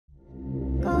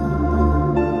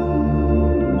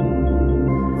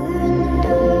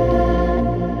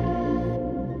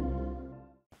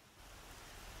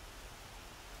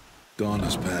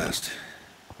has passed.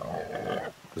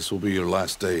 This will be your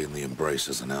last day in the Embrace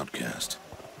as an outcast.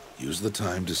 Use the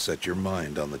time to set your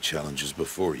mind on the challenges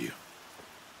before you.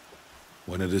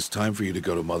 When it is time for you to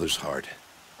go to Mother's Heart,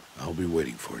 I'll be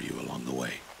waiting for you along the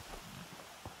way.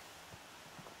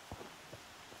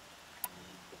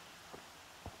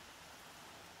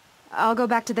 I'll go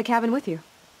back to the cabin with you.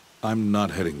 I'm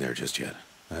not heading there just yet.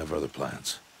 I have other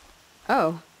plans.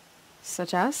 Oh,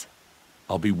 such as?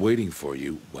 I'll be waiting for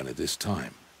you when it is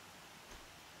time.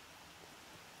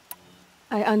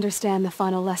 I understand the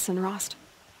final lesson, Rost.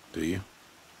 Do you?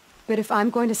 But if I'm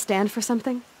going to stand for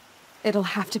something, it'll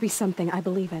have to be something I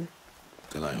believe in.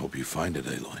 Then I hope you find it,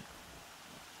 Aloy.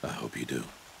 I hope you do.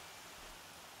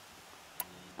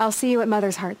 I'll see you at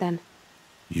Mother's Heart, then.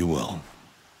 You will.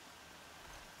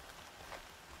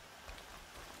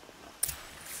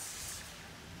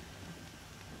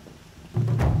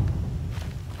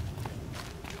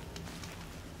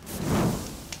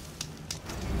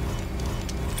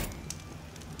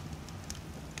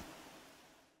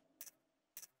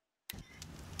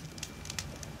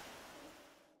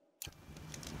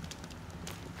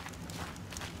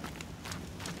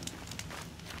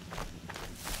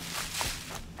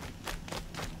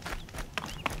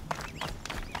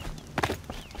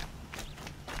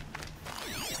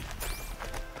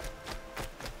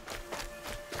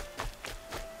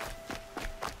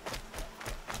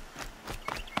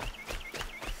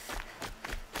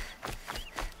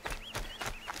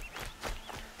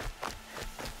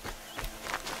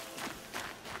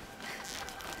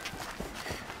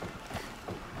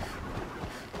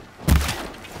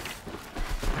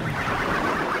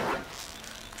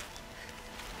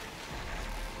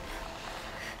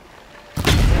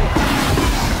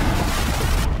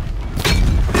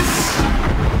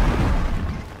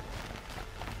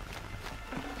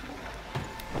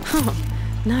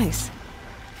 Nice.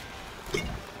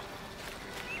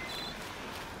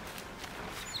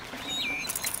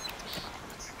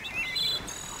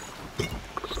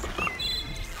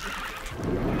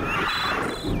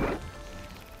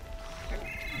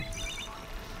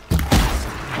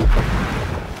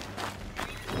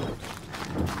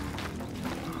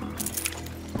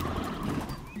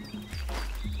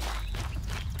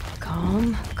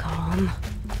 Calm, calm.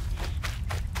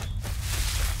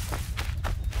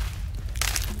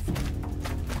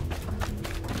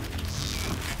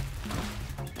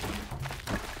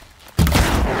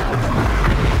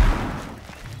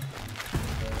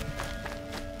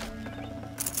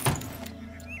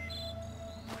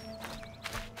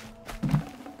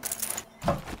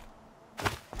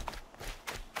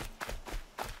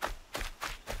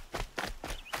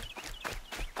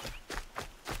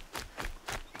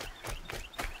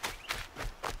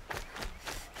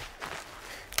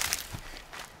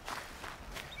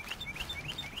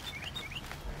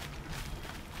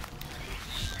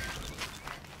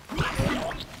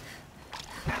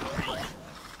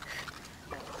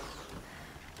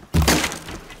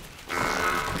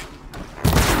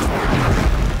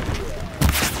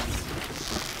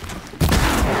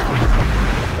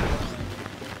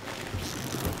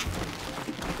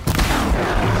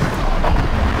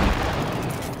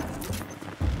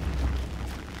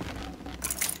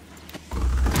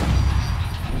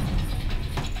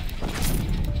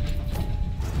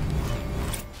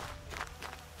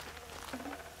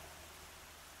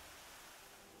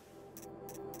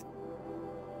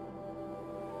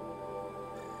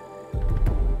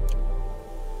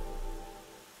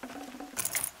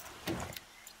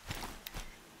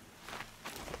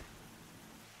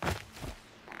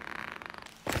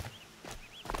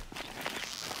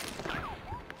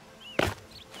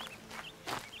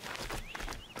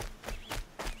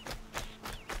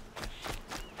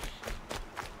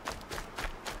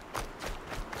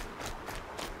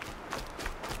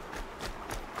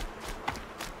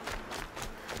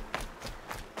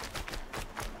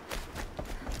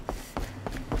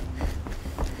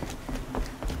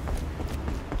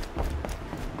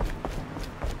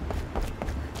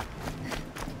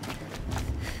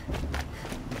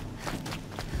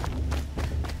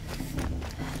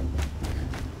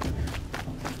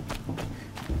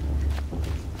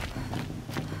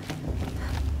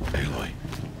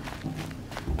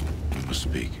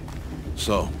 Speak.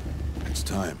 So, it's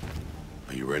time.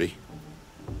 Are you ready?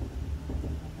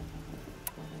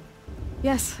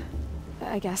 Yes,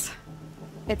 I guess.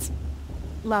 It's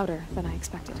louder than I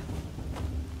expected.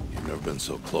 You've never been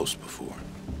so close before.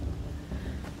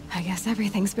 I guess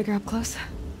everything's bigger up close.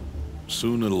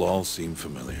 Soon it'll all seem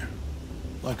familiar.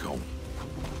 Like home.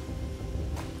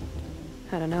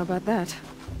 I don't know about that.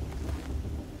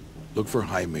 Look for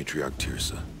High Matriarch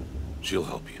Tirsa. She'll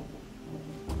help you.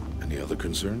 Any other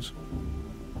concerns?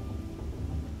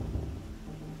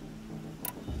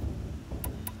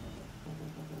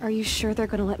 Are you sure they're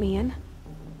gonna let me in?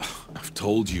 I've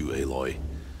told you, Aloy.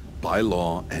 By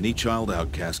law, any child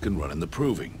outcast can run in the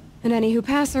proving. And any who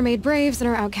pass are made braves and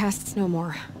are outcasts no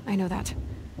more. I know that.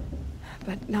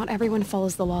 But not everyone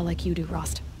follows the law like you do,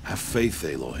 Rost. Have faith,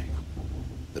 Aloy.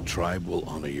 The tribe will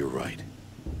honor your right.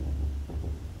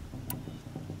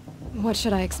 What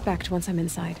should I expect once I'm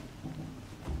inside?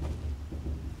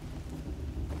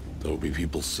 There will be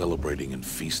people celebrating and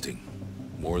feasting.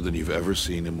 More than you've ever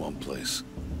seen in one place.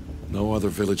 No other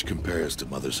village compares to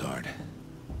Mother's Heart.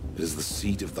 It is the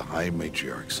seat of the High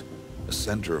Matriarchs, a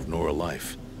center of Nora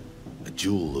life, a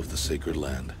jewel of the sacred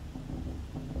land.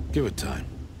 Give it time,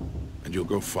 and you'll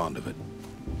grow fond of it.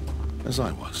 As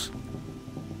I was,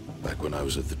 back when I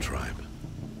was at the tribe.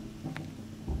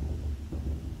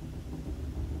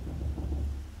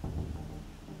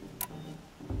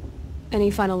 Any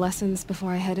final lessons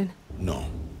before I head in? No.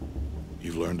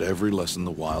 You've learned every lesson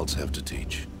the wilds have to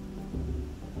teach.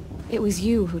 It was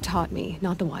you who taught me,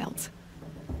 not the wilds.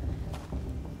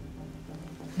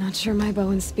 Not sure my bow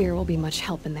and spear will be much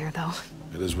help in there, though.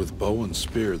 It is with bow and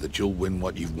spear that you'll win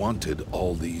what you've wanted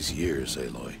all these years,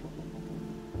 Aloy.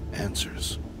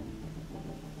 Answers.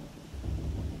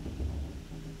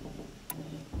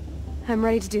 I'm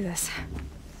ready to do this.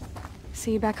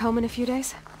 See you back home in a few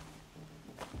days?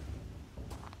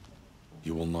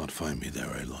 You will not find me there,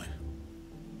 Aloy.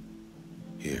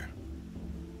 Here.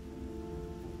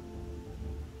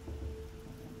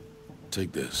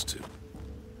 Take this, too.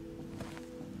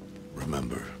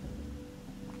 Remember.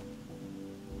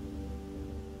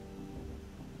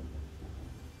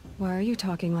 Why are you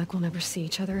talking like we'll never see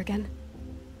each other again?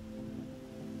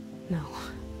 No.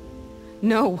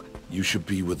 No! You should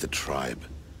be with the tribe.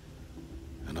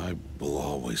 And I will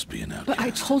always be an outcast. But I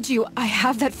told you, I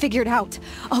have that figured out.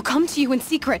 I'll come to you in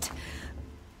secret.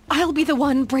 I'll be the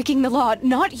one breaking the law,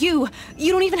 not you.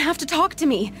 You don't even have to talk to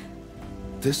me.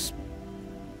 This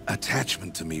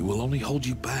attachment to me will only hold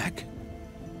you back.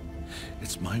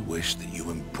 It's my wish that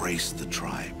you embrace the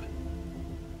tribe.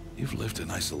 You've lived in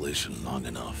isolation long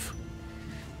enough.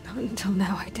 Not until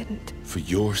now, I didn't. For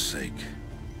your sake,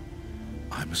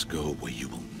 I must go where you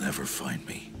will never find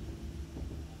me.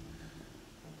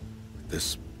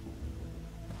 This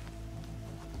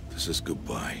is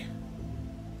goodbye.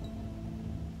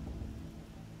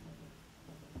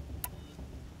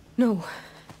 No,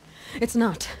 it's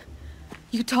not.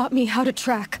 You taught me how to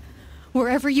track.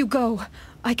 Wherever you go,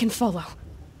 I can follow.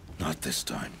 Not this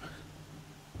time.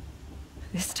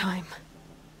 This time.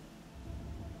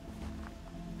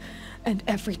 And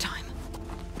every time.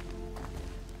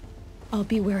 I'll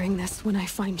be wearing this when I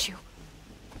find you.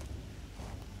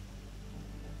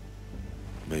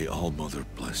 May All-Mother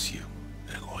bless you,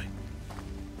 Aloy.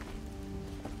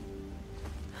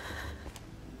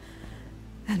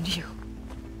 And you.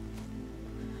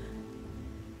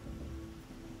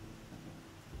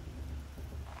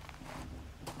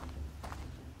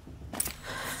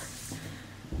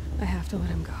 I have to let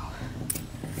him go.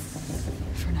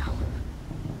 For now.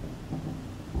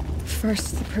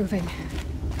 First, the proving.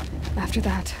 After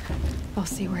that, I'll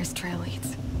see where his trail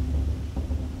leads.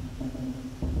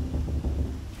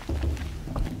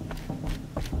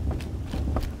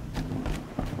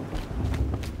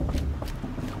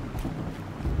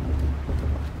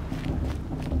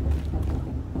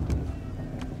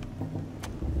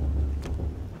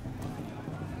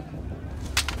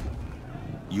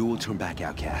 You will turn back,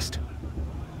 outcast.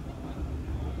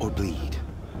 Or bleed.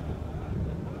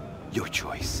 Your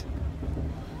choice.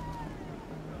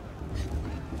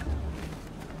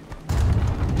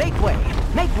 Make way!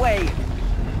 Make way!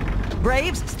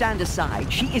 Braves, stand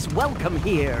aside. She is welcome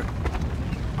here.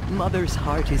 Mother's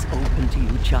heart is open to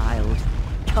you, child.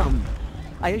 Come.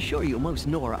 I assure you, most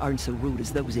Nora aren't so rude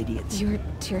as those idiots. You're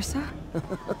Tirsa?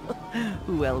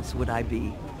 Who else would I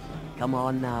be? Come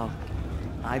on now.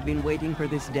 I've been waiting for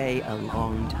this day a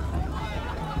long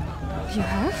time. You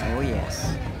have? Oh,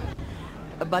 yes.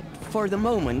 But for the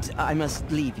moment, I must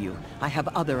leave you. I have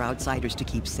other outsiders to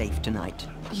keep safe tonight.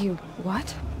 You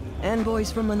what?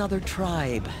 Envoys from another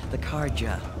tribe, the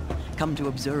Karja. Come to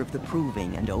observe the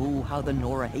proving, and oh, how the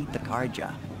Nora hate the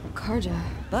Karja. Karja?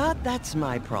 But that's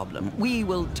my problem. We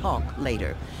will talk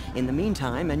later. In the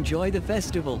meantime, enjoy the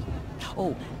festival.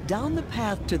 Oh, down the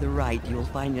path to the right, you'll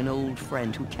find an old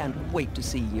friend who can't wait to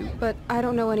see you. But I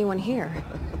don't know anyone here.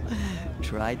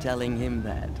 Try telling him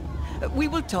that. We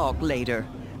will talk later.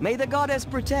 May the goddess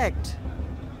protect.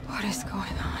 What is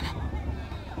going on?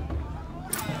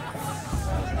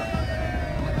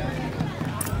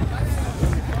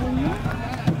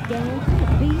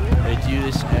 do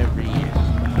this every year.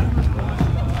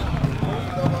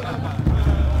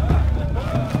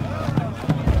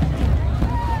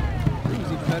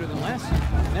 Even better than last year,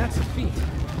 and that's a feat.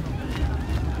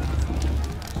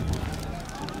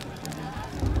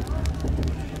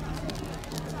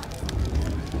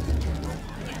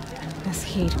 This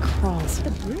heat crawls.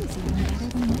 The brew's even better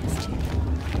than last year.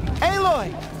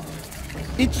 Aloy!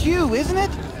 It's you, isn't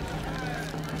it?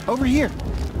 Over here.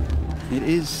 It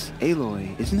is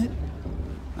Aloy, isn't it?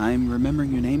 I'm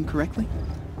remembering your name correctly?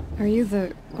 Are you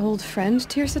the old friend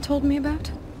Tirsa told me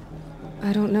about?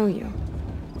 I don't know you.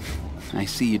 I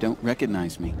see you don't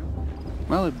recognize me.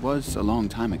 Well, it was a long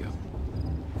time ago.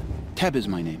 Teb is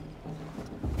my name.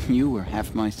 You were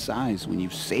half my size when you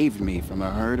saved me from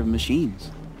a herd of machines.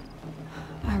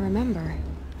 I remember.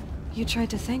 You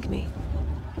tried to thank me.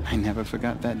 I never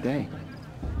forgot that day.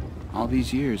 All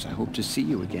these years, I hope to see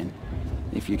you again,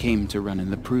 if you came to run in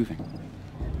the proving.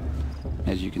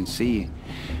 As you can see,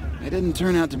 I didn't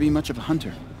turn out to be much of a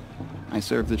hunter. I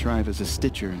served the tribe as a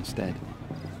stitcher instead,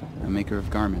 a maker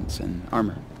of garments and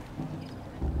armor.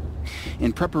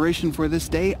 In preparation for this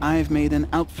day, I've made an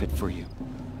outfit for you.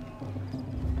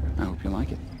 I hope you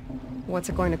like it. What's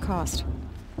it going to cost?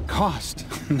 Cost?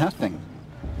 Nothing.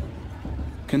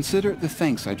 Consider it the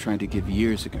thanks I tried to give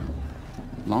years ago.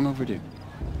 Long overdue.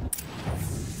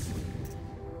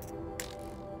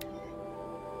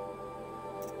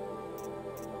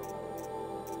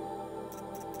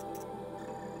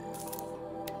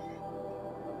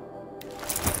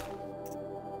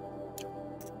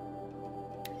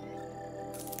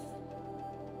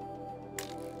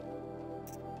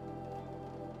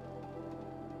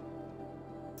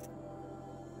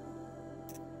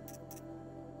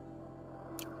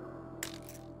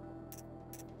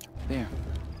 There.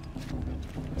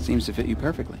 Seems to fit you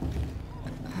perfectly.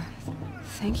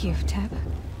 Thank you, Teb.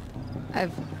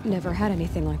 I've never had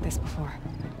anything like this before.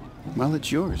 Well,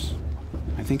 it's yours.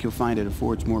 I think you'll find it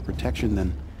affords more protection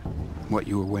than what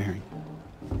you were wearing.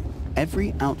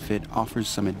 Every outfit offers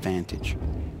some advantage.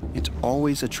 It's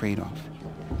always a trade-off.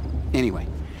 Anyway,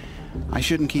 I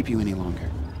shouldn't keep you any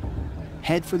longer.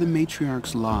 Head for the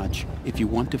Matriarch's lodge if you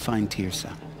want to find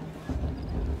Tirsa.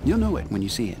 You'll know it when you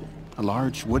see it. A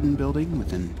large wooden building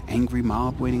with an angry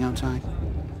mob waiting outside.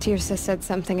 Tirsa said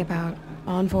something about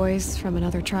envoys from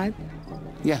another tribe?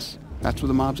 Yes, that's what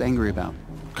the mob's angry about.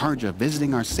 Karja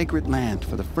visiting our sacred land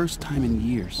for the first time in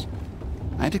years.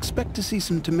 I'd expect to see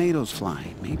some tomatoes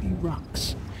fly, maybe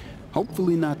rocks.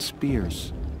 Hopefully not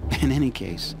spears. In any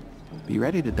case, be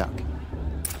ready to duck.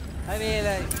 I mean,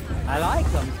 I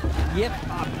like them. Yep,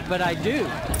 but I do.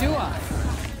 Do I?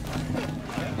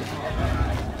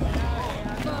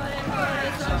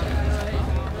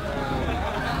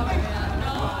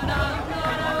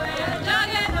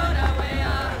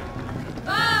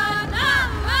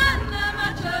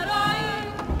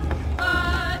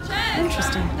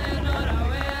 Interesting.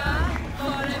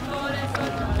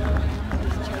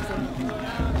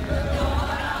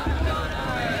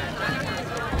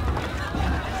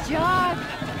 John,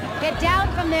 get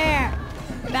down from there.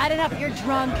 Bad enough you're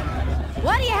drunk.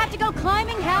 Why do you have to go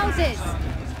climbing houses?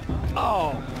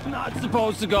 Oh, not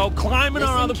supposed to go climbing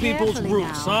on other people's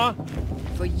roofs, huh?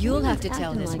 For you'll have to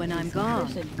tell this when I'm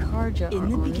gone. In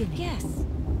the beginning, yes,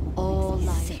 all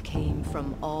life came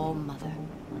from All Mother.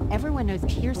 Everyone knows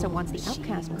Tirsa wants the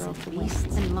outcast girl to win,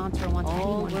 and Lansra wants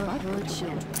All anyone were but her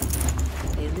children.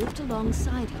 They lived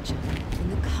alongside each other in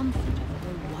the comfort of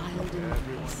her wild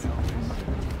embrace.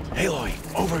 Aloy,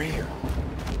 over here.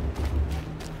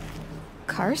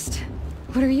 Karst?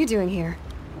 What are you doing here?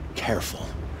 Careful.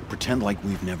 Pretend like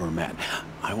we've never met.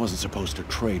 I wasn't supposed to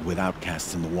trade with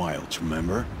outcasts in the wilds,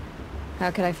 remember?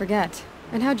 How could I forget?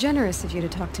 And how generous of you to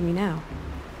talk to me now.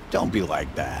 Don't be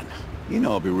like that. You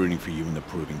know I'll be rooting for you in the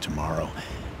proving tomorrow.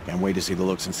 Can't wait to see the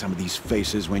looks in some of these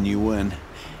faces when you win.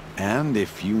 And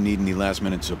if you need any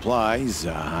last-minute supplies,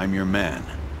 I'm your man.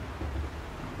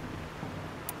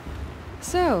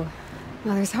 So,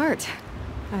 Mother's Heart.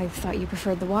 I thought you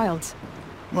preferred the wilds.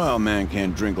 Well, man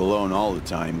can't drink alone all the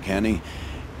time, can he?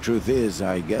 Truth is,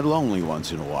 I get lonely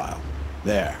once in a while.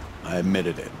 There, I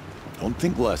admitted it. Don't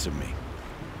think less of me.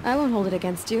 I won't hold it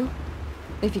against you,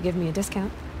 if you give me a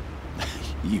discount.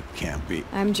 You can't be.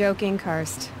 I'm joking,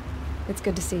 Karst. It's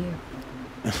good to see you.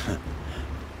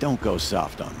 Don't go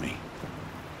soft on me.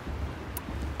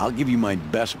 I'll give you my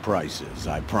best prices,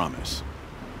 I promise.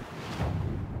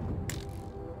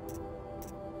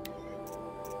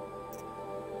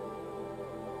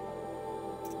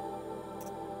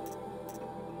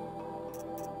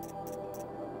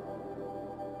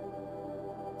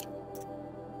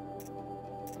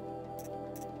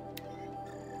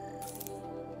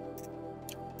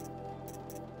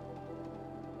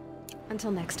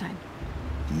 Until next time.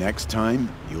 Next time,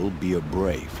 you'll be a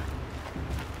brave.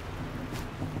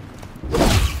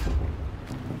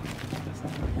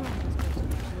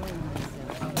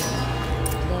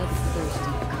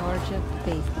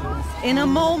 In a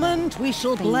moment, we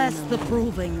shall bless the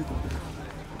proving.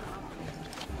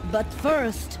 But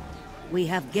first, we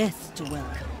have guests to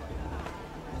welcome.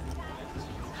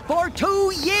 For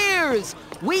 2 years,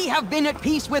 we have been at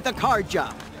peace with the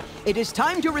Carja. It is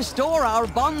time to restore our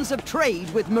bonds of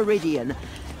trade with Meridian.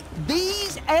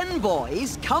 These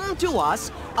envoys come to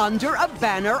us under a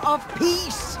banner of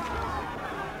peace.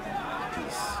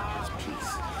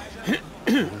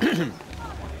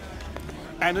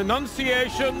 An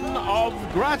enunciation of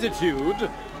gratitude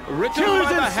written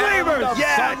by the hand of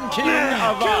Sun King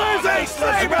of Killers and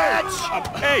slavers!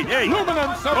 Hey,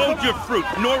 hold your fruit.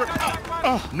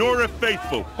 Nora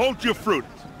Faithful, hold your fruit.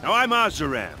 Now, I'm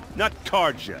Oseram, not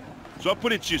Carja, so I'll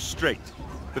put it to you straight.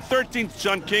 The 13th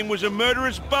Sun King was a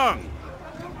murderous bung.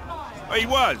 Oh, he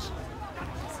was.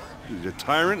 He was a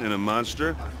tyrant and a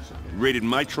monster. He raided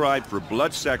my tribe for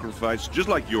blood sacrifice, just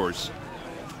like yours.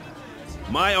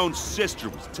 My own sister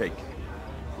was taken.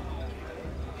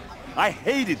 I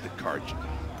hated the Carja.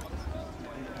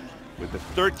 But the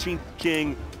 13th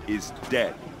king is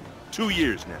dead. 2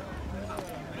 years now.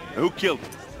 Now, who killed him?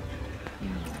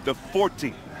 The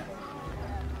 14th.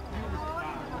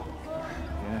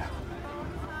 Yeah.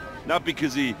 Not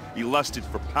because he lusted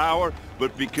for power,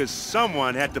 but because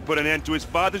someone had to put an end to his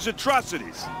father's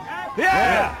atrocities.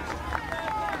 Yeah!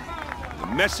 The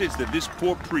message that this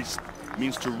poor priest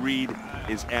means to read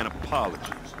is an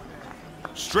apology.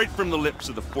 Straight from the lips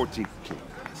of the 14th king.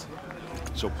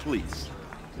 So please,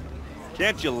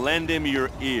 can't you lend him your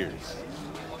ears?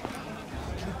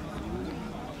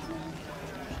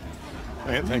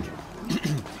 Thank you.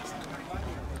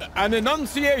 An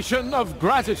enunciation of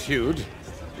gratitude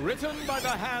written by the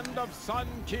hand of Sun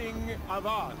King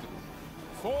Avad,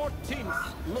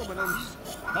 14th luminance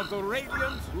of the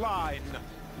Radiant Line.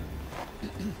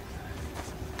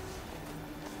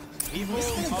 People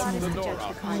of the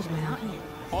Nora,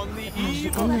 on the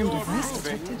eve of your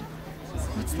proving,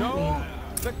 know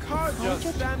the Carja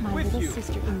stand with you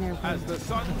as the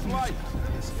sun's light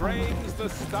frames the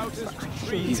stoutest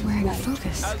trees. He's wearing a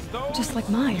focus, just like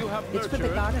mine. It's for the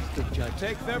goddess to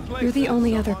judge. You're the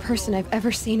only other person I've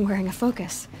ever seen wearing a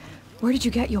focus. Where did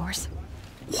you get yours?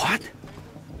 What?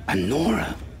 A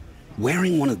Nora?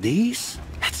 Wearing one of these?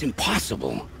 That's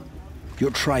impossible.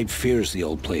 Your tribe fears the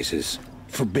old places.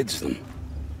 Forbids them.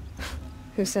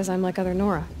 Who says I'm like other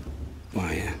Nora?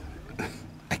 Why,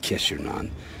 I guess you're not.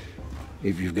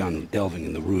 If you've gone delving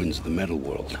in the ruins of the metal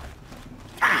world.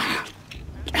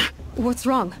 What's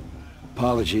wrong?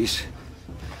 Apologies.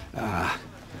 A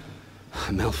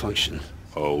malfunction.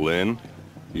 Olin,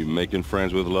 you making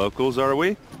friends with locals, are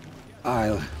we?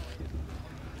 I'll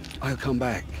come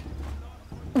back.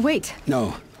 Wait.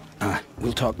 No.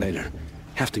 We'll talk later.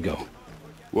 Have to go.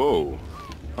 Whoa.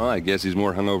 Well, I guess he's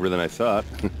more hungover than I thought.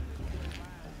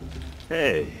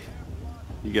 Hey,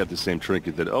 you got the same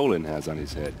trinket that Olin has on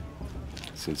his head.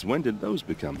 Since when did those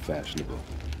become fashionable?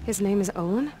 His name is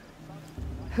Olin?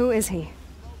 Who is he?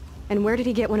 And where did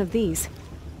he get one of these?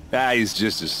 He's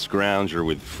just a scrounger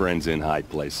with friends in high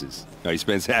places. Now, he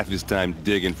spends half his time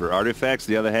digging for artifacts,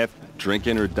 the other half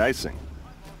drinking or dicing.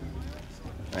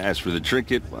 As for the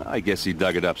trinket, well, I guess he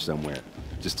dug it up somewhere.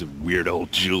 Just a weird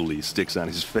old jewel he sticks on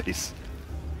his face.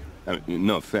 I mean,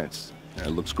 no offense. It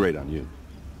looks great on you.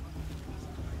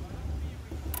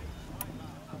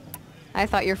 I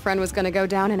thought your friend was gonna go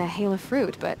down in a hail of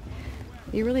fruit, but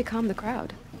you really calmed the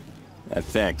crowd.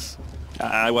 Thanks.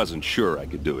 I wasn't sure I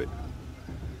could do it.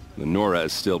 The Nora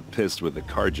is still pissed with the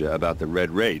Carja about the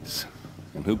Red Raids,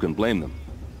 and who can blame them?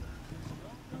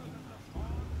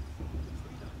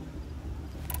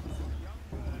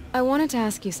 I wanted to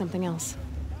ask you something else.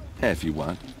 If you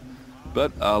want.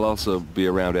 But I'll also be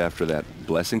around after that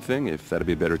blessing thing, if that'd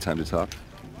be a better time to talk.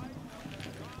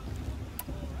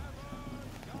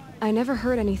 I never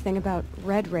heard anything about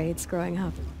Red Raids growing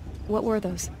up. What were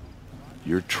those?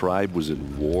 Your tribe was at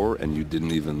war and you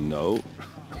didn't even know?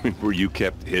 Were you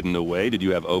kept hidden away? Did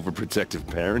you have overprotective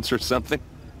parents or something?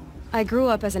 I grew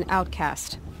up as an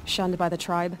outcast, shunned by the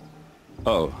tribe.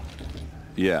 Oh,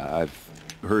 yeah, I've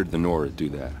heard the Nora do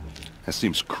that. That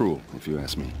seems cruel, if you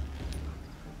ask me.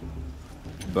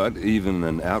 But even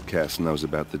an outcast knows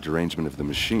about the derangement of the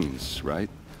machines, right?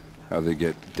 How they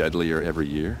get deadlier every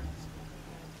year?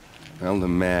 Well, the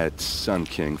mad Sun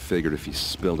King figured if he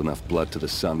spilled enough blood to the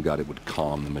Sun God, it would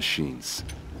calm the machines.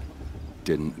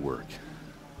 Didn't work.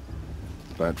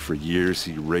 But for years,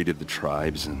 he raided the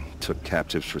tribes and took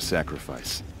captives for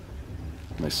sacrifice.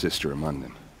 my sister among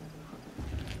them.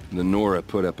 The Nora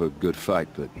put up a good fight,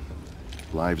 but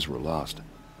lives were lost.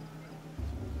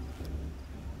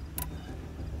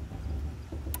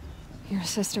 Your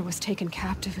sister was taken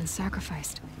captive and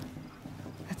sacrificed.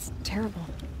 That's terrible.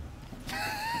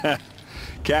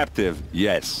 Captive,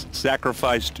 yes.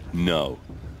 Sacrificed, no.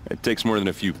 It takes more than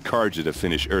a few Carja to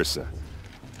finish Ursa.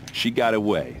 She got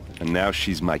away, and now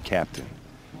she's my captain.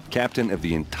 Captain of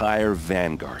the entire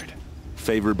Vanguard.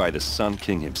 Favored by the Sun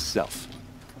King himself.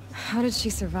 How did she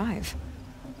survive?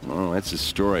 Oh, that's a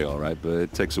story, all right, but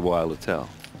it takes a while to tell.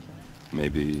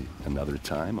 Maybe another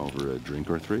time over a drink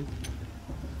or three?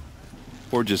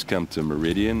 Or just come to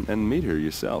Meridian and meet her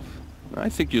yourself. I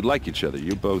think you'd like each other.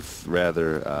 You're both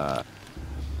rather,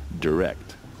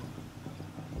 direct.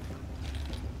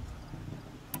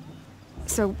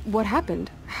 So, what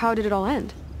happened? How did it all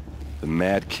end? The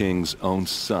Mad King's own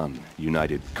son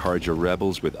united Carja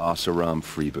rebels with Oseram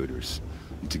freebooters.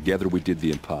 And together we did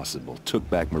the impossible, took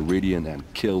back Meridian and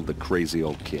killed the crazy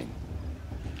old king.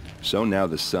 So now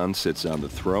the son sits on the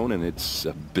throne and it's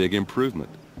a big improvement.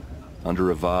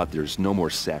 Under Avad, there's no more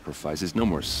sacrifices, no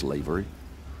more slavery.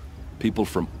 People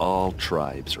from all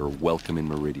tribes are welcome in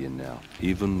Meridian now,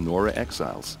 even Nora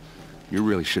exiles. You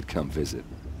really should come visit.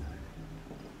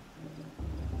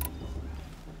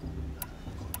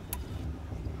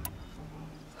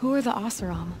 Who are the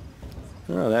Oseram?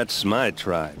 Oh, that's my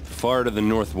tribe, far to the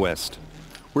northwest.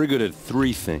 We're good at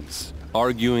three things: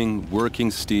 arguing,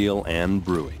 working steel, and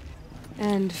brewing.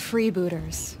 And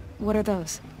freebooters. What are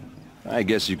those? I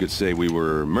guess you could say we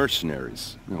were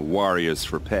mercenaries, warriors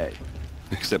for pay.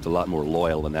 Except a lot more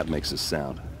loyal than that makes us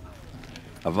sound.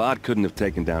 Avad couldn't have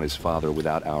taken down his father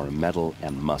without our metal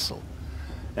and muscle.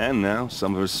 And now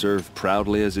some of us serve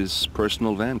proudly as his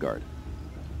personal vanguard.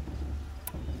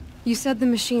 You said the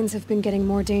machines have been getting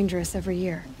more dangerous every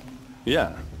year.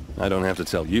 Yeah, I don't have to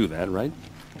tell you that, right?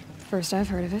 First I've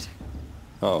heard of it.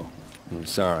 Oh, I'm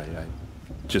sorry. I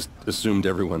just assumed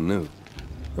everyone knew.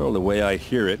 Well, the way I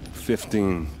hear it,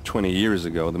 15, 20 years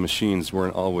ago, the machines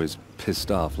weren't always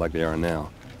pissed off like they are now.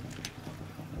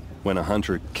 When a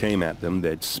hunter came at them,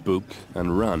 they'd spook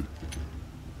and run.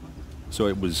 So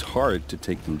it was hard to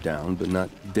take them down, but not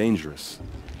dangerous,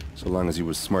 so long as he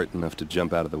was smart enough to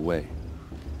jump out of the way.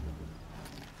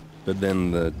 But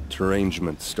then the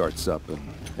derangement starts up and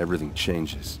everything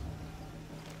changes.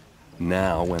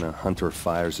 Now, when a hunter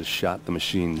fires a shot, the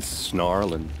machines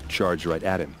snarl and charge right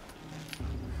at him.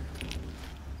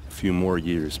 A few more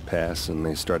years pass and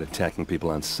they start attacking people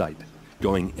on sight.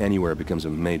 Going anywhere becomes a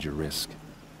major risk.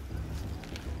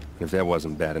 And if that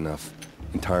wasn't bad enough,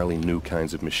 entirely new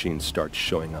kinds of machines start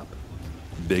showing up.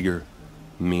 Bigger,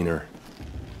 meaner,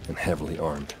 and heavily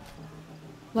armed.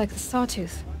 Like the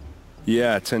Sawtooth?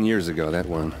 Yeah, 10 years ago, that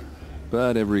one.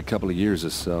 But every couple of years or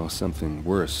so, something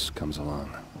worse comes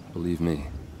along. Believe me.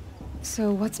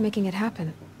 So what's making it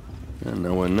happen? And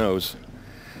no one knows.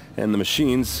 And the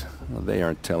machines, well, they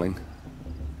aren't telling.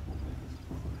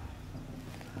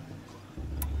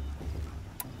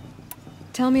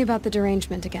 Tell me about the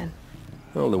derangement again.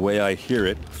 Well, the way I hear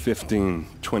it, 15,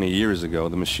 20 years ago,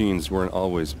 the machines weren't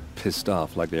always pissed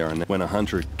off like they are now. When a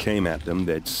hunter came at them,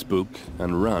 they'd spook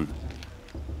and run.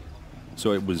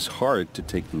 So it was hard to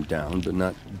take them down, but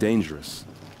not dangerous,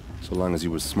 so long as he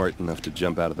was smart enough to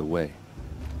jump out of the way.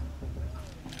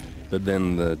 But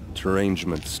then the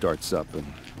derangement starts up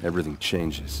and everything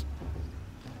changes.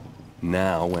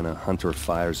 Now, when a hunter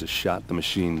fires a shot, the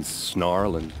machines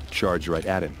snarl and charge right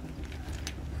at him.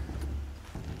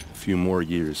 A few more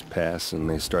years pass and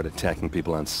they start attacking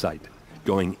people on sight.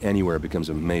 Going anywhere becomes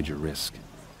a major risk.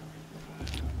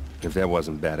 If that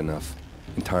wasn't bad enough,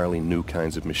 entirely new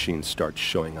kinds of machines start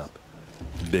showing up.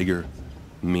 Bigger,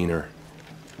 meaner,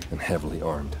 and heavily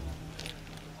armed.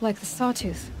 Like the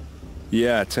Sawtooth?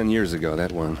 Yeah, 10 years ago,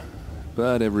 that one.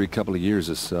 But every couple of years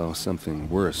or so, something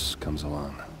worse comes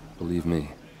along. Believe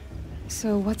me.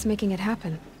 So what's making it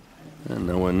happen? And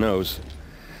no one knows.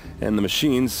 And the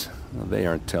machines, well, they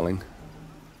aren't telling.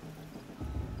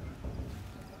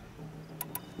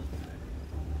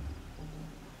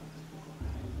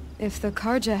 If the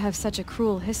Carja have such a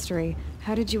cruel history,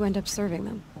 how did you end up serving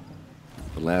them?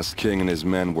 The last king and his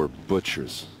men were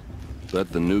butchers.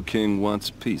 But the new king wants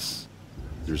peace.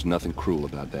 There's nothing cruel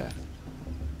about that.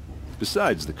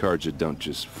 Besides, the Carja don't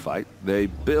just fight, they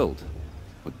build.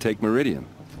 But take Meridian.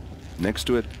 Next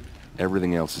to it,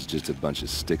 everything else is just a bunch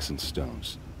of sticks and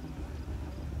stones.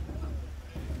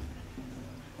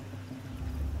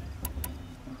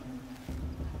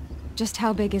 Just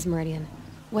how big is Meridian?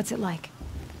 What's it like?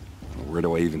 Where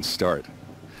do I even start?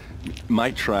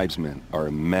 My tribesmen are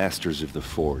masters of the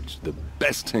forge, the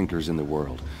best tinkers in the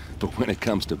world. But when it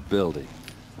comes to building,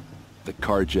 the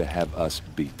Carja have us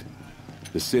beat.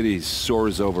 The city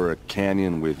soars over a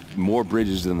canyon with more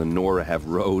bridges than the Nora have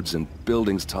roads and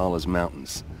buildings tall as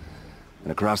mountains.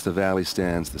 And across the valley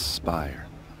stands the spire,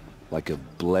 like a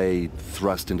blade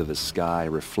thrust into the sky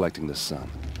reflecting the sun.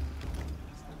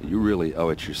 You really owe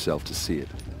it yourself to see it.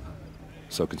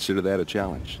 So consider that a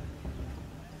challenge.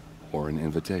 Or an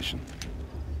invitation.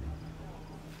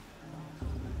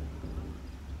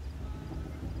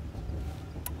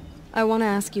 I want to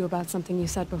ask you about something you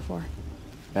said before.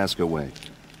 Ask away.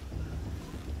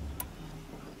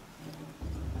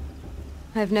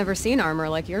 I've never seen armor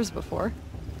like yours before.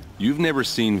 You've never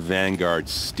seen Vanguard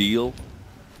steel?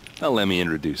 Well, let me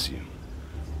introduce you.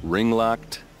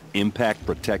 Ring-locked,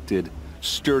 impact-protected,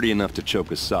 sturdy enough to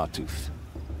choke a sawtooth.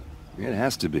 It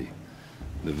has to be.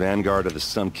 The Vanguard of the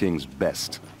Sun King's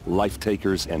best.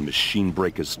 Life-takers and machine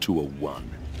breakers to a one.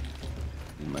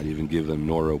 You might even give a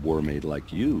Nora warmaid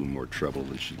like you more trouble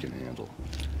than she can handle.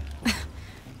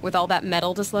 With all that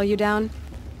metal to slow you down?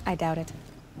 I doubt it.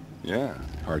 Yeah,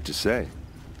 hard to say.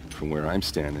 From where I'm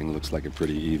standing, looks like a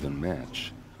pretty even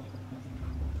match.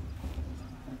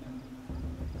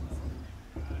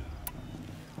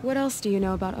 What else do you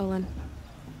know about Olin?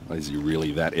 Is he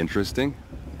really that interesting?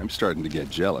 I'm starting to get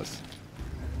jealous.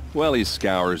 Well, he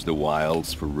scours the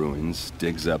wilds for ruins,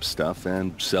 digs up stuff,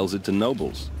 and sells it to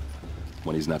nobles.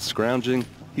 When he's not scrounging,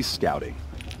 he's scouting.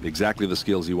 Exactly the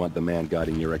skills you want the man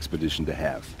guiding your expedition to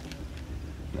have.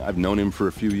 I've known him for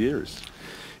a few years.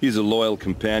 He's a loyal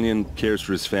companion, cares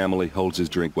for his family, holds his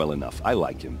drink well enough. I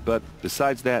like him, but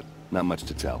besides that, not much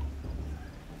to tell.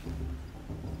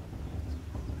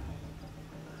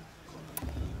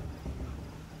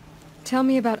 Tell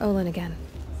me about Olin again.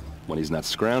 When he's not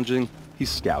scrounging, he's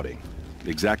scouting.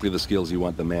 Exactly the skills you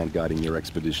want the man guiding your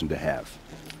expedition to have.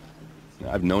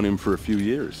 I've known him for a few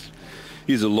years.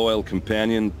 He's a loyal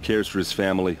companion, cares for his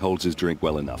family, holds his drink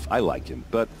well enough. I like him,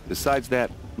 but besides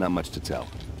that, not much to tell.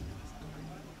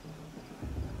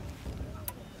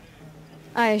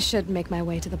 I should make my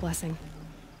way to the blessing.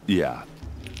 Yeah.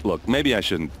 Look, maybe I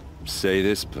shouldn't say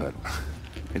this, but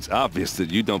it's obvious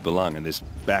that you don't belong in this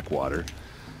backwater.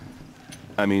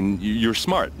 I mean, you're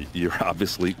smart. You're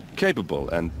obviously capable,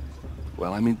 and,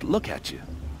 well, I mean, look at you.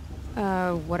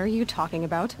 What are you talking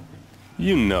about?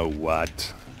 You know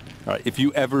what. All right, if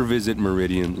you ever visit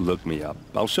Meridian, look me up.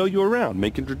 I'll show you around,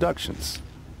 make introductions.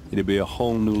 It'll be a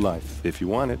whole new life, if you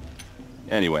want it.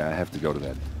 Anyway, I have to go to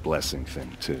that blessing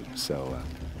thing, too, so,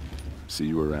 see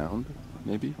you around,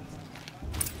 maybe?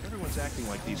 Everyone's acting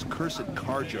like these cursed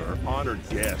Carja are honored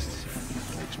guests.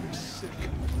 Makes me sick.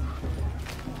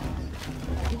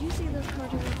 Did you see those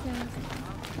Carja things?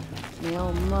 The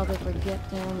old mother forget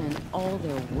them and all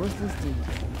their worthless deeds.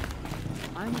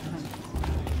 I'm trying to...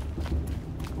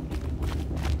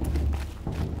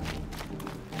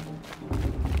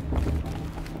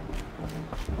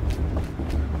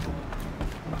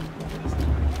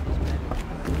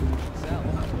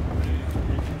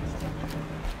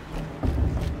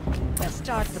 Let's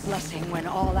start the blessing when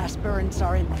all aspirants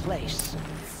are in place.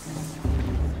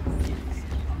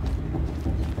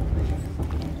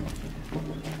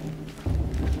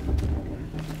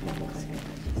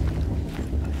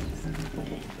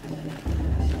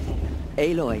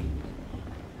 Aloy,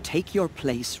 take your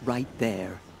place right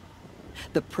there.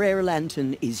 The prayer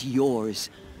lantern is yours.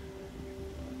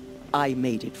 I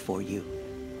made it for you.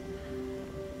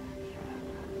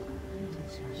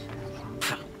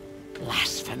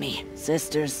 Blasphemy.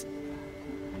 Sisters.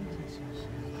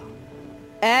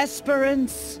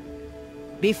 Aspirants,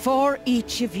 before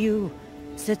each of you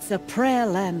sits a prayer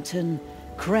lantern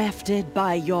crafted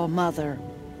by your mother.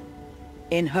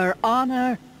 In her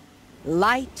honor,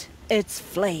 light its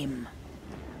flame.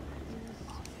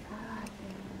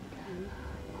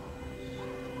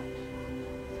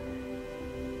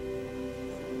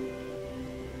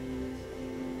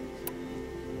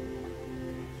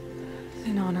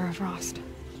 In honor of Rost.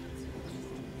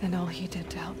 And all he did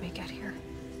to help me get here.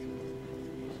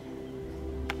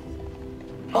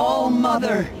 All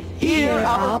Mother, hear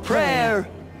our prayer.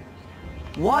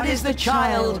 What is the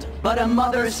child but a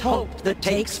mother's hope that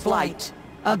takes flight?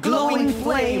 A glowing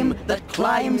flame that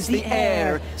climbs the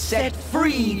air, set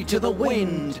free to the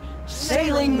wind,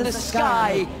 sailing the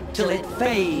sky till it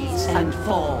fades and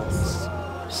falls.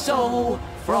 So,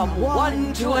 from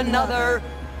one to another,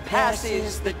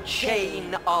 passes the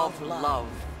chain of love.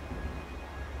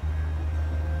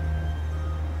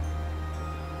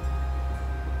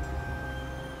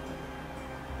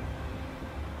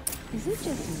 Is it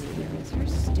just me or is her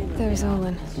stupid? There's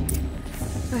Olin.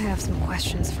 I have some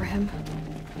questions for him.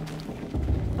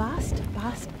 Bast.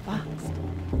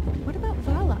 What about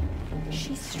Vala?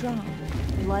 She's strong.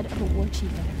 Blood of a war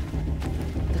chief in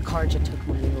her. The Karja took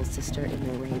my little sister in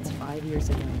their raids 5 years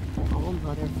ago. Oh,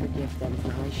 Mother, forgive them,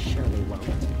 for I surely won't.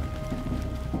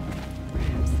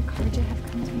 Perhaps the Karja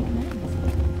have come to make amends.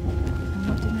 I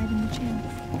won't deny them the chance.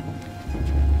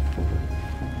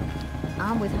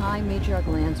 I'm with High Matriarch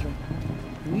Lansra.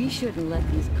 We shouldn't let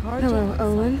these Karja... Hello,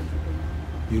 Olin.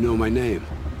 You know my name?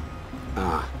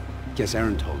 Ah, guess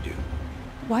Aaron told you.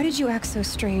 Why did you act so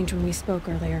strange when we spoke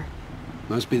earlier?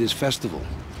 Must be this festival.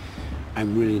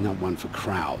 I'm really not one for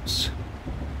crowds.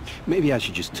 Maybe I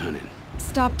should just turn in.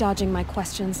 Stop dodging my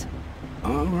questions.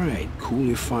 All right, cool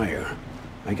your fire.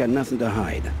 I got nothing to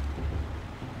hide.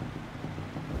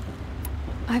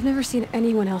 I've never seen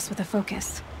anyone else with a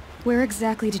focus. Where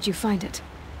exactly did you find it?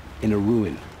 In a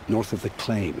ruin, north of the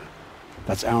Claim.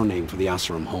 That's our name for the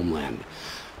Oseram homeland.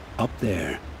 Up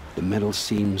there, the metal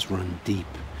seams run deep.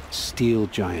 Steel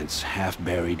giants half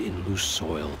buried in loose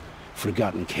soil.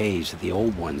 Forgotten caves that the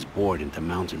old ones bored into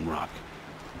mountain rock.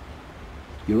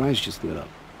 Your eyes just lit up.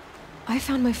 I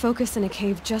found my focus in a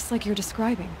cave just like you're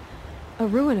describing. A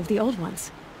ruin of the old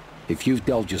ones. If you've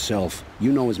delved yourself,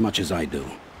 you know as much as I do.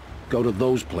 Go to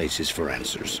those places for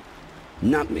answers.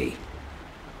 Not me.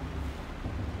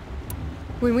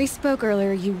 When we spoke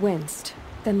earlier, you winced,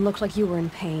 then looked like you were in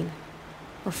pain.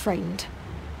 Or frightened.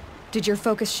 Did your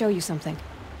focus show you something?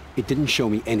 It didn't show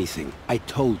me anything. I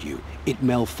told you. It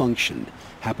malfunctioned.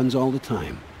 Happens all the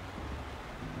time.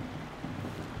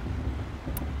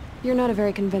 You're not a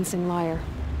very convincing liar.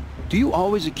 Do you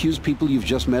always accuse people you've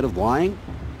just met of lying?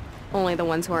 Only the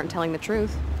ones who aren't telling the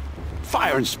truth.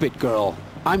 Fire and spit, girl.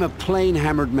 I'm a plain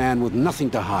hammered man with nothing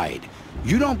to hide.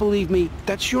 You don't believe me?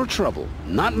 That's your trouble,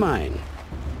 not mine.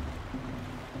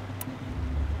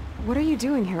 What are you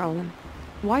doing here, Olin?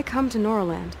 Why come to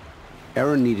Noraland?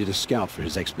 Aaron needed a scout for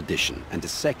his expedition, and a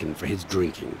second for his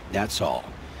drinking. That's all.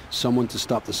 Someone to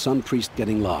stop the Sun Priest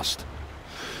getting lost.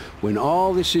 When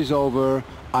all this is over,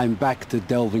 I'm back to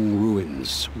delving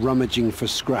ruins, rummaging for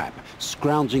scrap,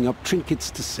 scrounging up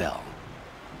trinkets to sell.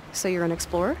 So you're an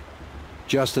explorer?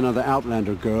 Just another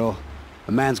Outlander, girl.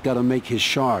 A man's gotta make his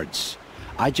shards.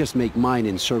 I just make mine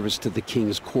in service to the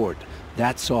King's court.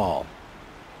 That's all.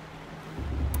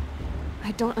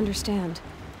 I don't understand.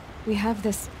 We have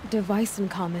this device in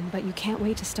common, but you can't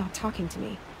wait to stop talking to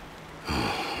me.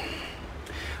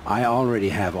 I already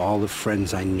have all the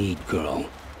friends I need, girl.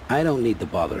 I don't need the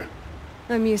bother.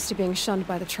 I'm used to being shunned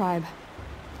by the tribe.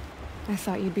 I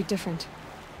thought you'd be different.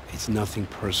 It's nothing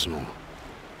personal.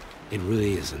 It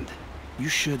really isn't. You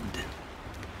should...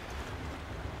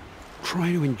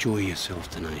 try to enjoy yourself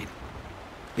tonight.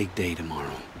 Big day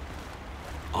tomorrow.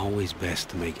 Always best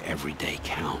to make every day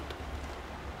count.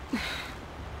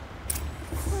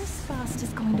 Of course Fast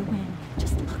is going to win.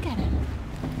 Just look at him.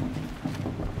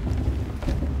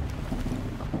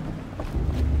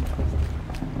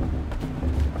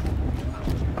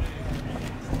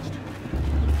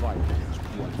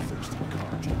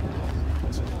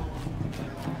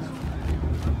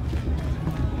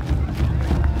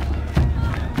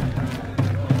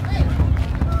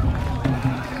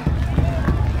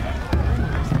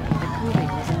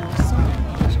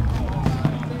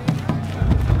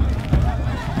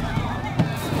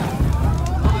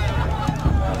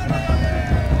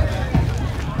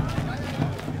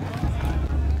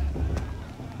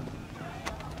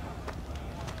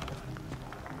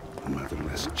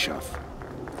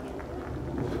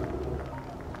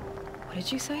 What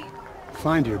did you say?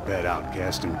 Find your bed,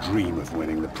 outcast, and dream of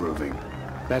winning the proving.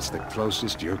 That's the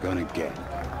closest you're gonna get.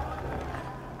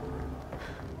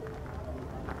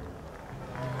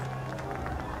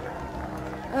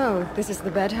 Oh, this is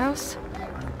the bed house?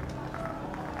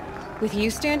 With you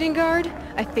standing guard,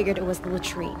 I figured it was the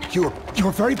latrine. Your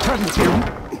very presence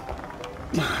here...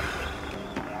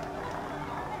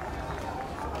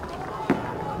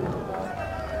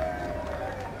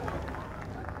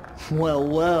 Well,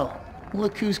 well.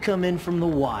 Look who's come in from the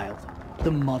wild.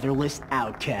 The motherless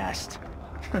outcast.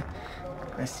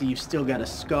 I see you've still got a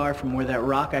scar from where that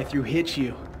rock I threw hit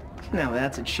you. Now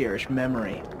that's a cherished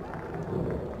memory.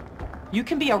 You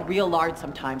can be a real lard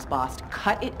sometimes, boss.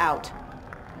 Cut it out.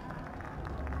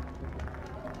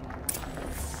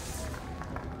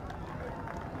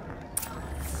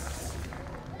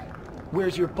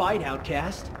 Where's your bite,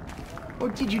 outcast? Or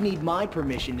did you need my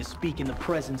permission to speak in the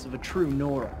presence of a true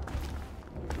Nora?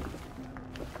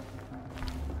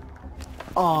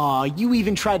 Aw, you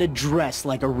even try to dress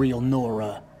like a real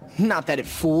Nora. Not that it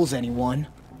fools anyone.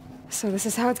 So this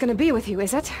is how it's gonna be with you,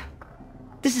 is it?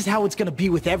 This is how it's gonna be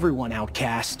with everyone,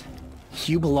 outcast.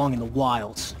 You belong in the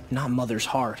wilds, not Mother's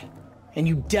heart. And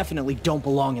you definitely don't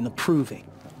belong in the proving.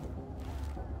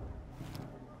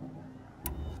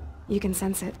 You can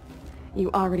sense it.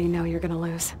 You already know you're gonna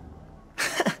lose.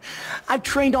 I've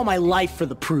trained all my life for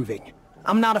the proving.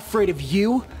 I'm not afraid of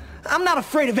you. I'm not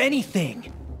afraid of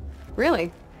anything.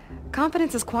 Really?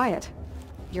 Confidence is quiet.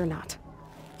 You're not.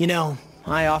 You know,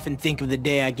 I often think of the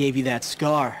day I gave you that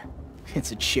scar.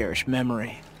 It's a cherished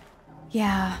memory.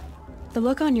 Yeah. The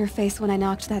look on your face when I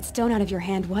knocked that stone out of your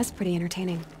hand was pretty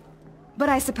entertaining. But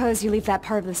I suppose you leave that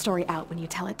part of the story out when you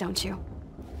tell it, don't you?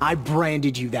 I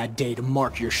branded you that day to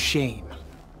mark your shame.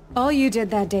 All you did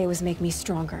that day was make me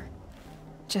stronger.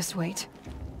 Just wait.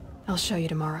 I'll show you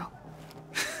tomorrow.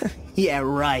 Yeah,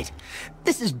 right.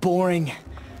 This is boring.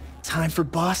 Time for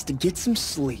Boss to get some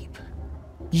sleep.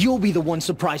 You'll be the one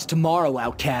surprised tomorrow,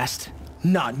 outcast.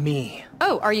 Not me.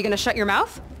 Oh, are you gonna shut your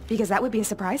mouth? Because that would be a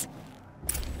surprise.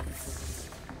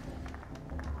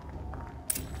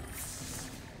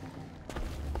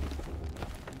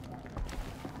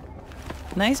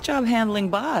 Nice job handling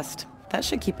Bost. That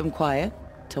should keep him quiet.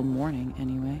 Till morning,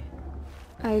 anyway.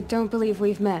 I don't believe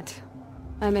we've met.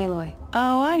 I'm Aloy.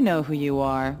 Oh, I know who you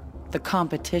are. The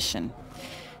competition.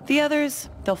 The others,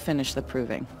 they'll finish the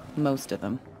proving. Most of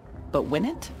them. But win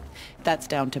it? That's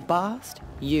down to Bost,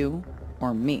 you,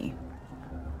 or me.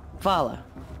 Vala.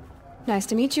 Nice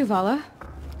to meet you, Vala.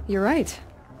 You're right.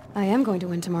 I am going to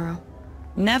win tomorrow.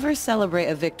 Never celebrate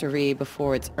a victory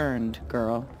before it's earned,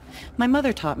 girl. My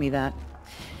mother taught me that.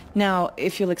 Now,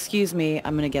 if you'll excuse me,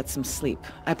 I'm gonna get some sleep.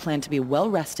 I plan to be well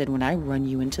rested when I run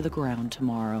you into the ground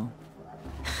tomorrow.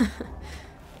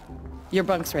 Your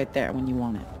bunk's right there when you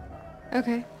want it.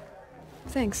 Okay.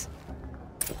 Thanks.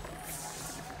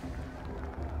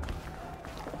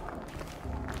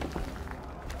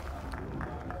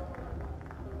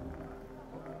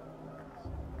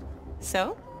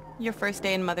 So, your first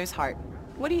day in Mother's Heart.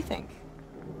 What do you think?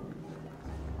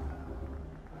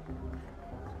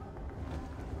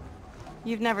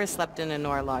 You've never slept in a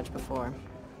Nora lodge before.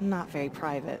 Not very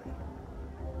private.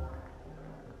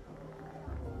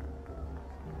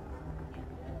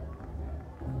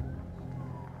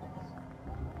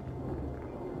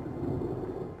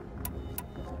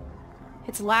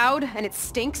 It's loud, and it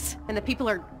stinks, and the people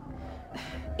are...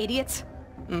 idiots.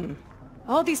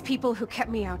 All these people who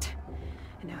kept me out.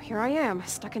 And now here I am,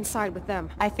 stuck inside with them.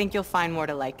 I think you'll find more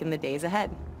to like in the days ahead.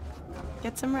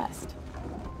 Get some rest.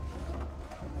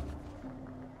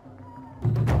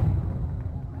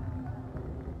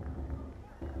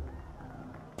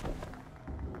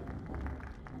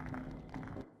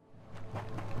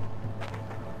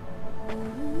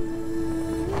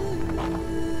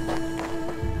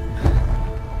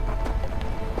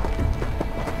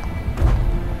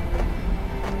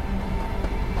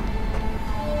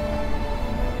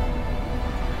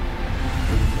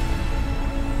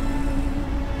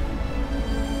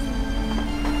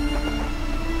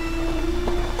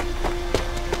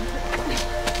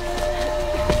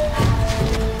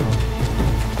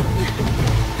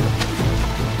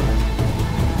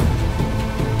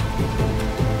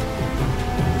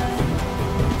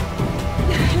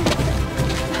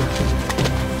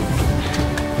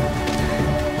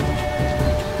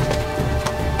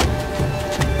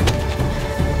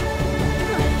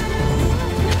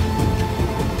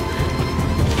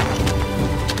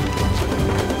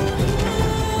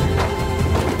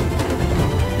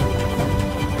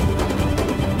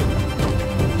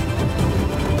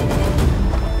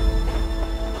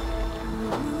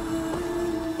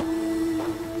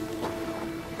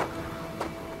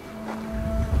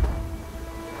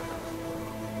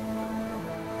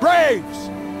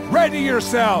 Ready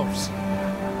yourselves!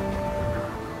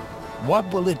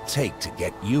 What will it take to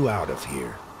get you out of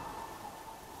here?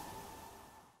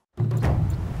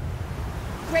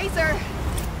 Razor!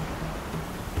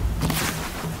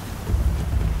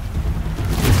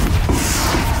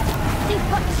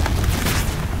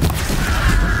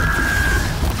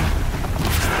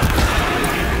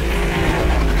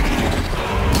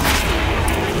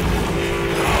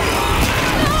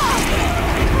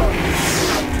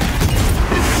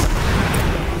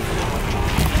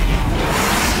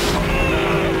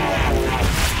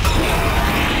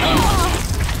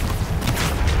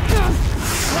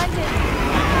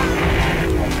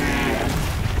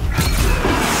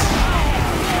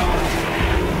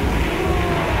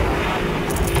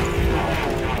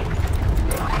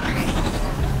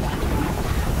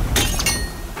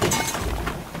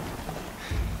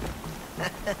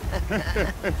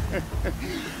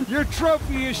 Your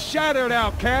trophy is shattered,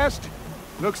 outcast.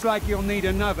 Looks like you'll need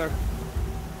another.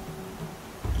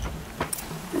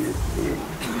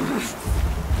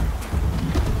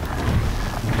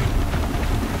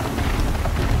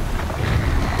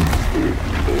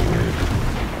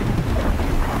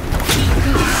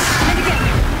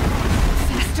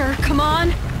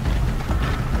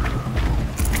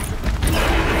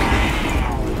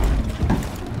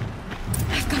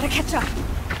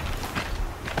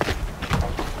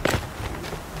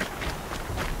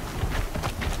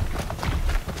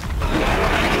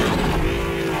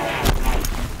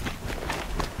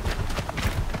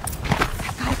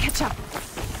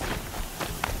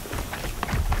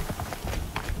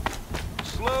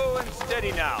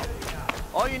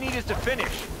 All you need is to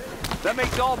finish. That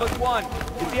makes all but one.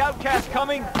 Is the outcast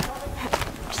coming?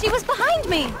 She was behind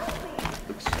me!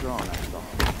 Looks strong, I thought.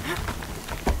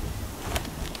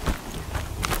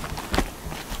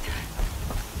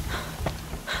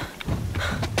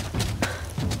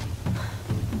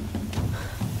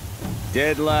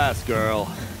 Dead last, girl.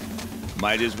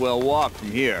 Might as well walk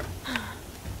from here.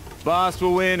 Boss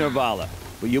will win or Vala,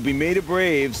 but you'll be made a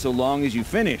brave so long as you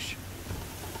finish.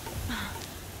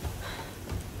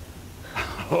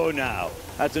 Oh, now.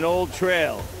 That's an old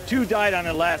trail. 2 died on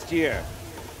it last year.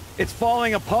 It's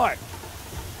falling apart.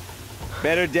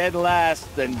 Better dead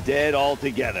last than dead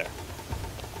altogether.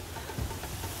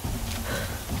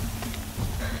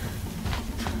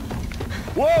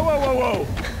 Whoa, whoa, whoa, whoa!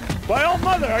 By all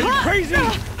mother, are you crazy?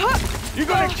 You're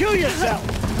gonna kill yourself!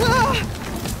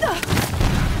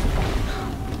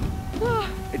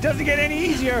 It doesn't get any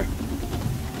easier!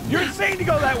 You're insane to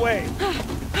go that way!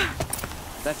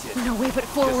 That's it. No way but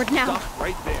forward Just now. Stop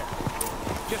right there.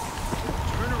 Just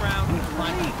turn around and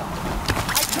climb the top.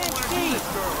 I can't see!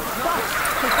 Stop!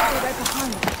 There's Aloy right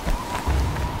behind me.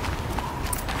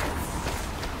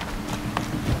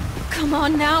 Come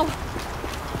on now!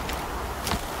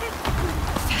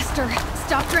 Faster!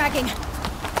 Stop dragging!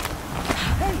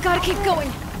 Gotta keep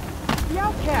going! The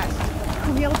outcast!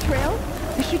 From the old trail?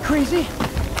 Is she crazy?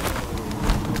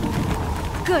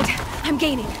 Good. I'm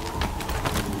gaining.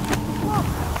 Whoa!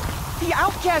 The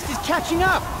outcast is catching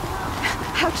up!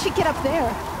 How'd she get up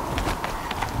there?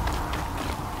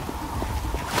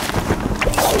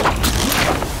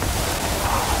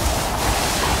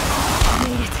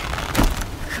 Made it.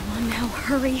 Come on now,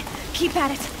 hurry. Keep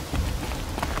at it.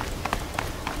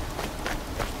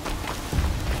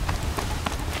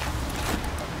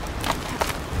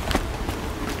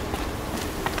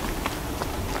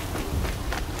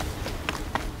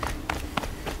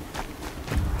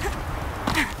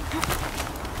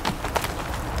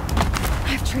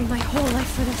 My whole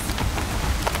life for this.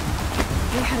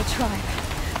 They had a tribe,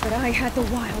 but I had the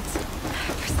wilds.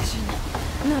 Precision.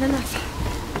 Not enough.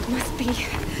 Must be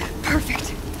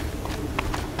perfect.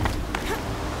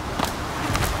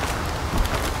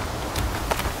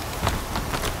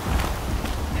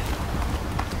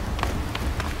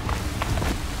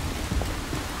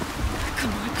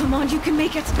 Come on, you can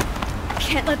make it.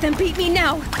 Can't let them beat me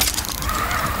now.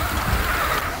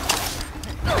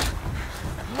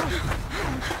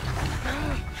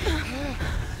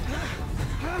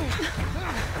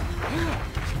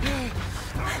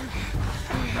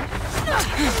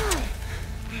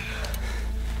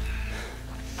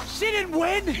 She didn't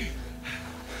win!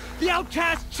 The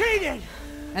outcast cheated!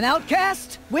 An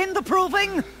outcast win the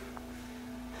proving?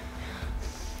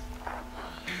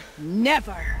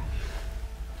 Never!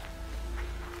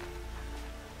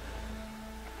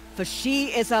 For she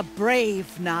is a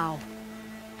brave now.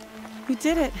 You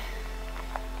did it.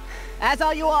 As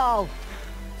are you all.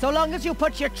 So long as you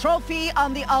put your trophy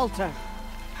on the altar.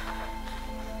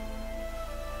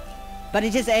 But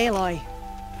it is Aloy.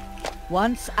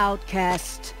 Once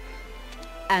outcast,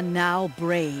 and now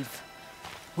brave,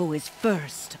 who is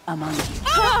first among you.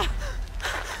 Ah!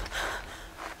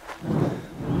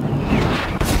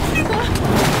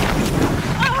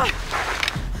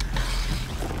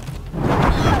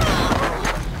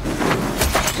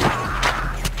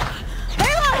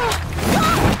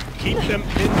 Keep them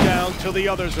pinned down till the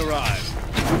others arrive.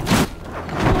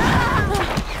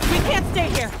 We can't stay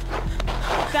here.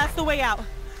 That's the way out.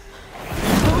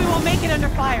 But we won't make it under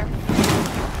fire.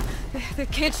 They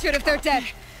can't shoot if they're dead.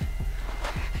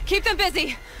 Keep them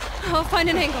busy. I'll find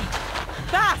an angle.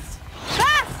 Fast!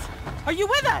 Fast! Are you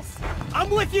with us? I'm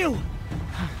with you!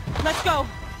 Let's go.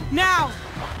 Now!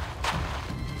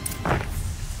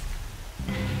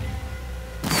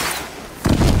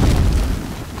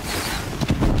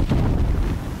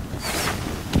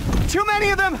 Too many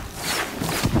of them!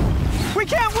 We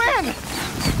can't win!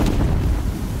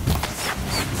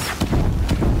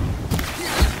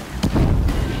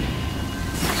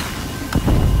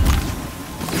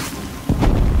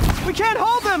 We can't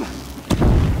hold them!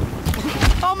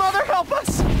 Oh, Mother, help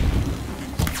us!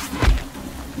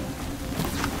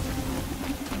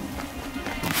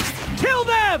 Kill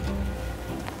them!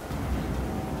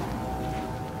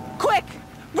 Quick!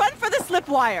 Run for the slip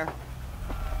wire!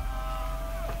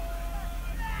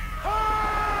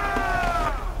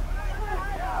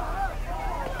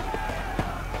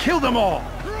 Kill them all!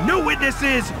 No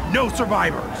witnesses, no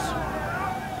survivors!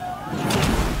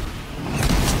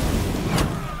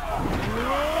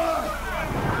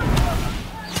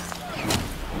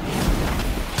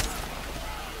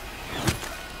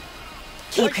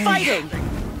 Keep fighting!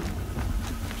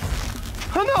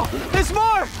 Oh no! There's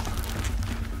more!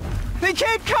 They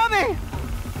keep coming!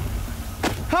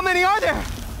 How many are there?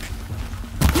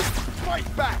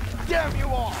 Fight back! Damn you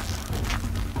all!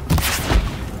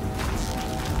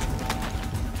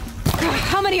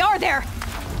 How many are there?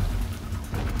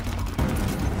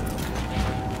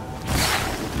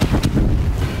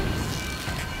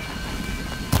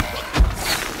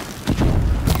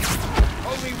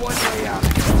 Only one way out.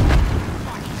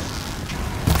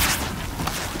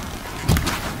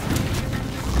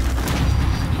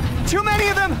 Too many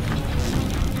of them!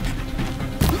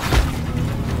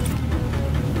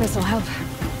 This'll help.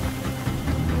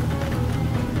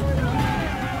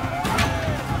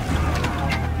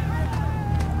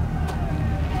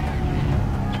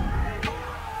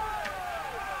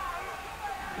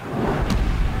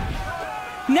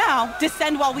 Now,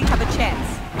 descend while we have a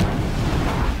chance.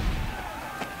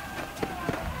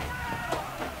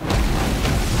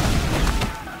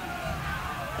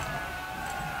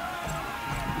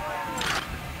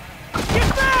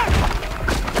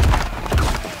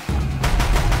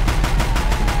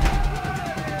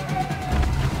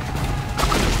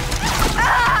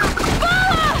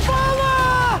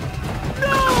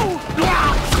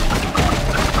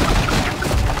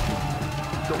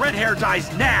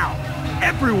 Dies now!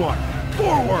 Everyone,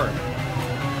 forward!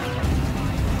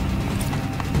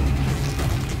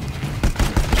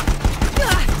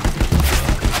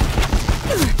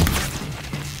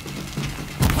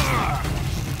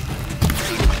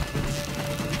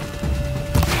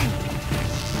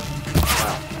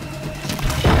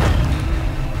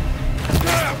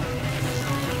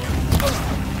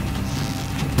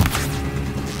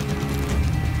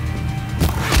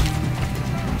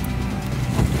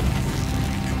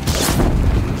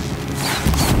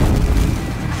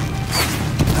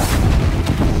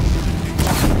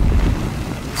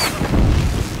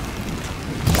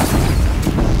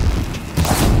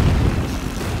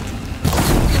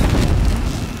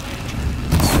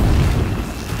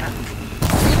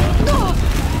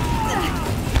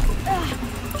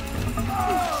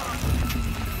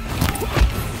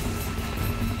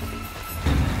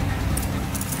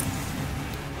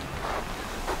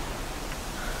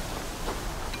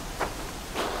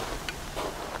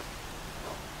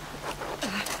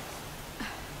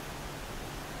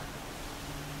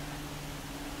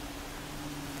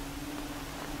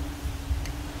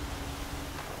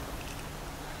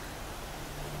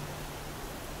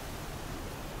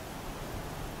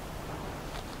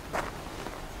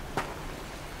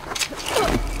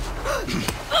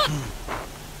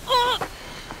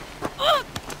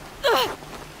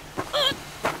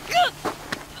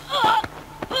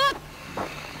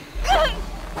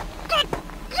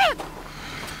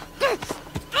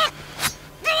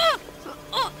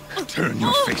 Turn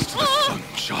your face to the sun,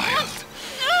 child.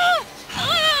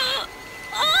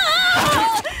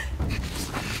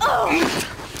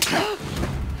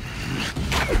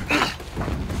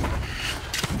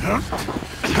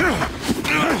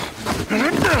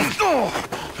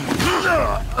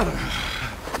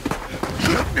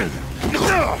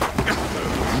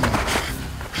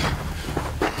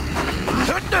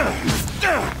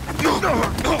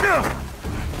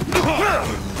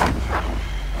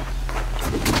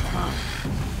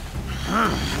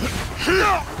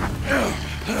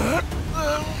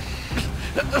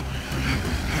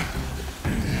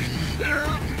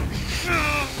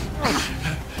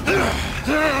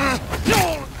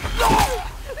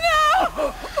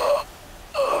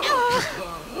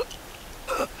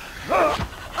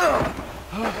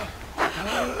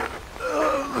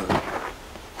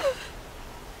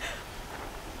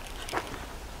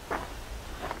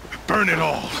 Burn it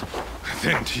all,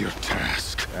 then to your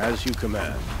task. As you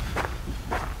command.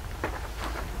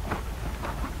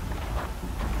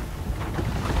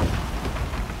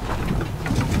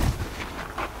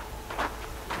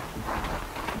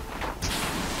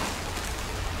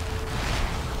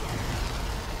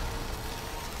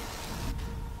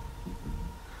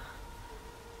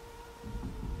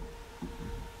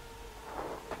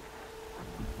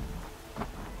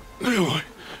 Aloy.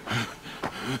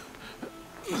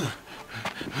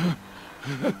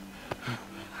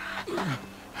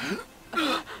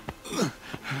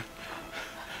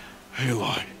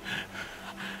 Aloy.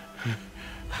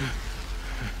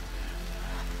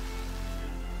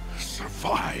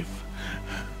 Survive.